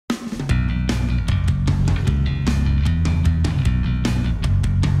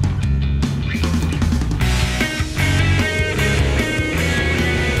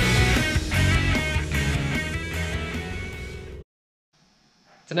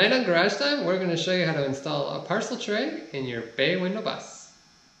Tonight on Garage Time, we're going to show you how to install a parcel tray in your bay window bus.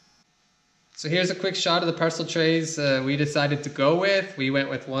 So here's a quick shot of the parcel trays we decided to go with. We went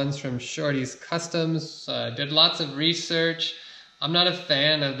with ones from Shorty's Customs, did lots of research. I'm not a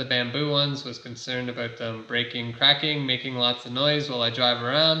fan of the bamboo ones, was concerned about them breaking, cracking, making lots of noise while I drive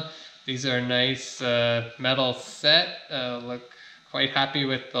around. These are a nice metal set, look quite happy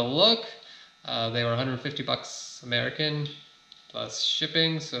with the look. They were 150 bucks American plus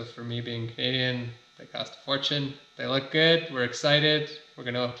shipping, so for me being Canadian, they cost a fortune. They look good, we're excited. We're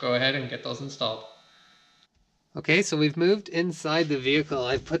gonna go ahead and get those installed. Okay, so we've moved inside the vehicle.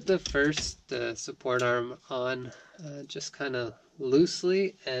 I put the first support arm on just kind of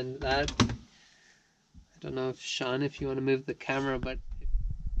loosely, and that, I don't know if Sean, if you want to move the camera, but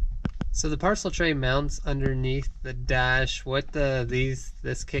so the parcel tray mounts underneath the dash. What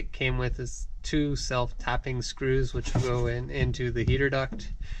this kit came with is 2 self-tapping screws which will go into the heater duct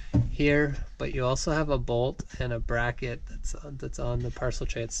here, but you also have a bolt and a bracket that's on the parcel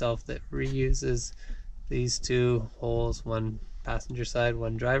tray itself that reuses these 2 holes, one passenger side,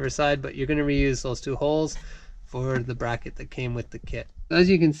 one driver side, but you're going to reuse those 2 holes for the bracket that came with the kit. As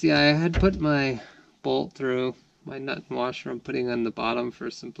you can see, I had put my bolt through my nut and washer. I'm putting on the bottom for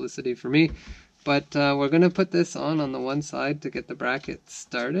simplicity for me, but we're going to put this on the one side to get the bracket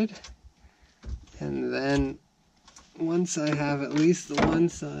started, and then once I have at least the one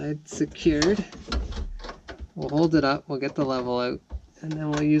side secured, we'll hold it up, we'll get the level out, and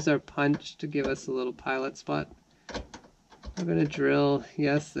then we'll use our punch to give us a little pilot spot. We're going to drill,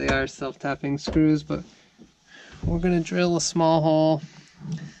 yes, they are self-tapping screws, but we're going to drill a small hole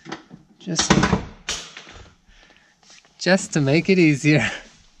just to make it easier.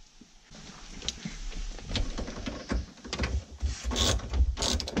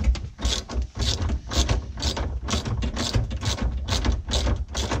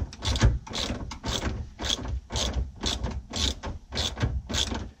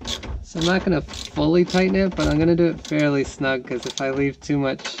 So I'm not going to fully tighten it, but I'm going to do it fairly snug, because if I leave too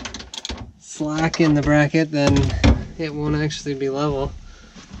much slack in the bracket, then it won't actually be level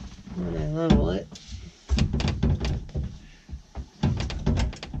when I level it.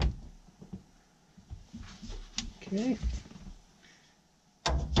 Okay.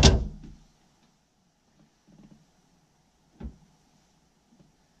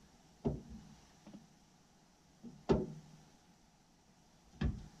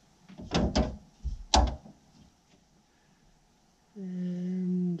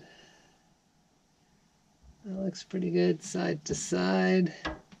 And that looks pretty good side to side.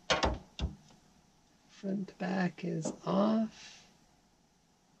 Front to back is off.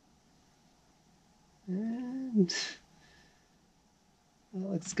 And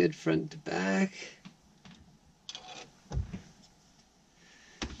that looks good front to back.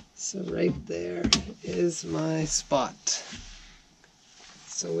 So right there is my spot.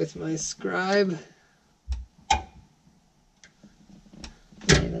 So with my scribe,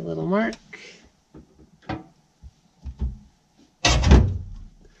 made a little mark.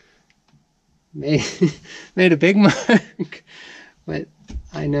 Made a big mark, but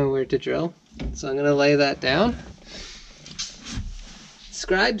I know where to drill. So I'm going to lay that down.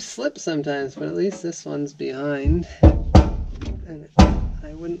 Scribes slip sometimes, but at least this one's behind. And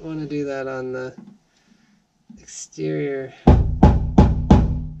I wouldn't want to do that on the exterior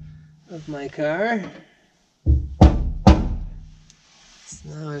of my car. So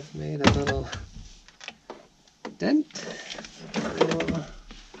now I've made a little dent. I will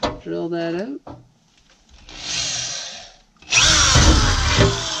drill that out.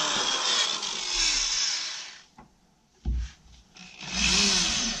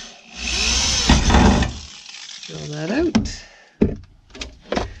 Drill that out.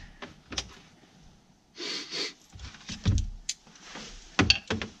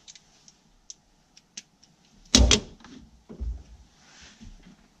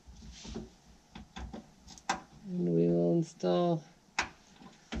 And we will install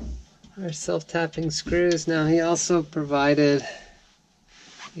our self-tapping screws. Now he also provided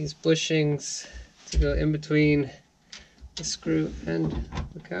these bushings to go in between the screw and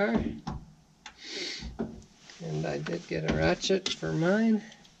the car. And I did get a ratchet for mine.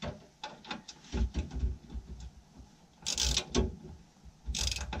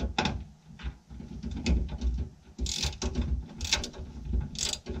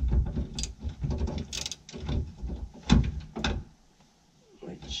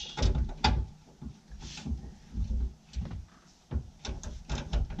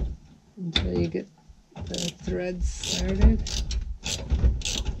 Until you get the threads started.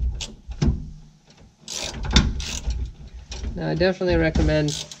 Now I definitely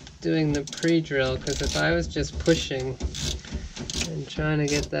recommend doing the pre-drill, because if I was just pushing and trying to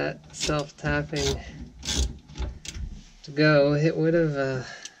get that self-tapping to go, it would have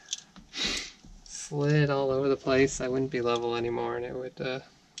slid all over the place. I wouldn't be level anymore, and it would be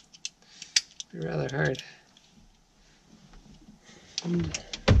rather hard.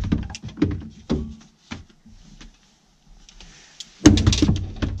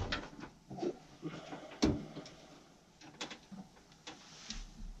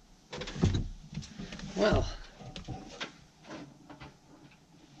 Well,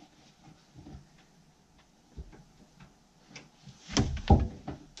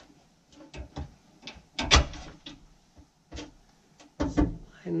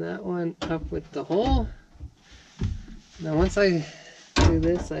 line that one up with the hole. Now once I do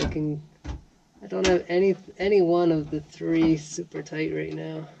this, I don't have any one of the three super tight right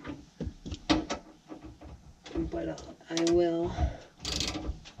now, but I will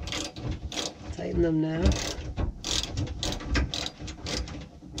tighten them now.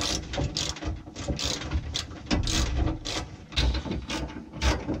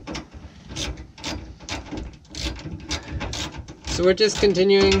 So we're just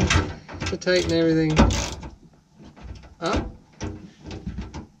continuing to tighten everything up.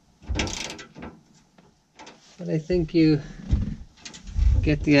 But I think you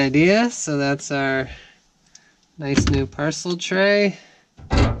get the idea. So that's our nice new parcel tray.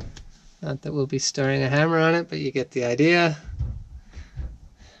 Not that we'll be storing a hammer on it, but you get the idea.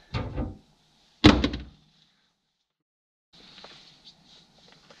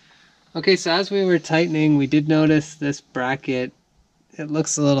 Okay, so as we were tightening, we did notice this bracket, it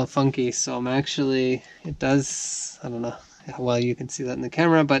looks a little funky, so I'm actually, it does, I don't know how well you can see that in the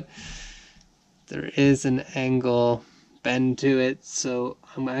camera, but there is an angle bend to it, so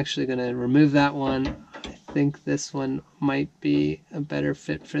I'm actually going to remove that one. I think this one might be a better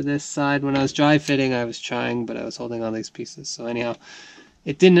fit for this side. When I was dry fitting, I was trying, but I was holding all these pieces. So anyhow,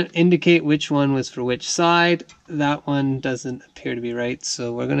 it didn't indicate which one was for which side. That one doesn't appear to be right.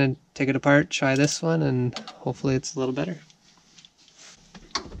 So we're going to take it apart, try this one, and hopefully it's a little better.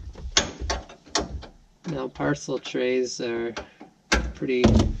 Now, parcel trays are pretty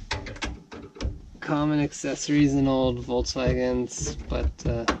common accessories in old Volkswagens, but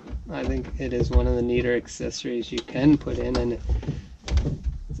I think it is one of the neater accessories you can put in, and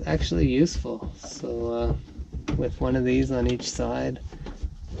it's actually useful. So with one of these on each side,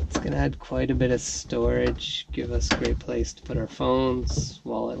 it's going to add quite a bit of storage, give us a great place to put our phones,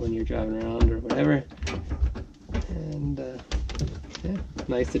 wallet when you're driving around or whatever, and yeah,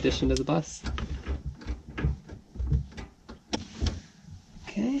 nice addition to the bus.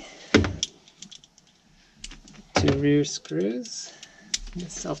 Okay. 2 rear screws, the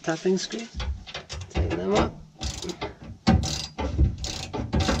self-tapping screw, tighten them up.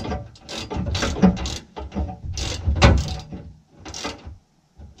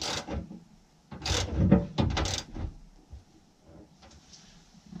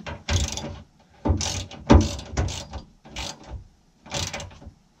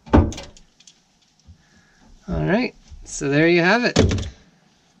 Alright, so there you have it.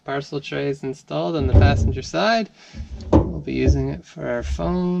 Parcel tray is installed on the passenger side. We'll be using it for our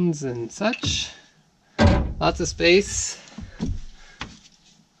phones and such. Lots of space.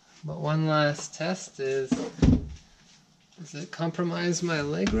 But one last test is, does it compromise my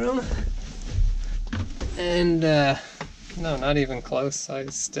legroom? And no, not even close. I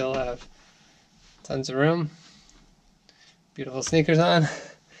still have tons of room. Beautiful sneakers on.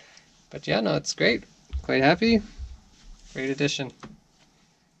 But yeah, no, it's great. Quite happy. Great addition.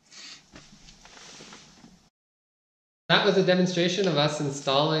 That was a demonstration of us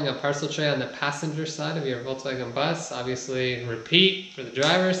installing a parcel tray on the passenger side of your Volkswagen bus. Obviously, repeat for the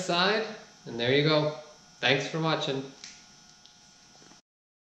driver's side. And there you go. Thanks for watching.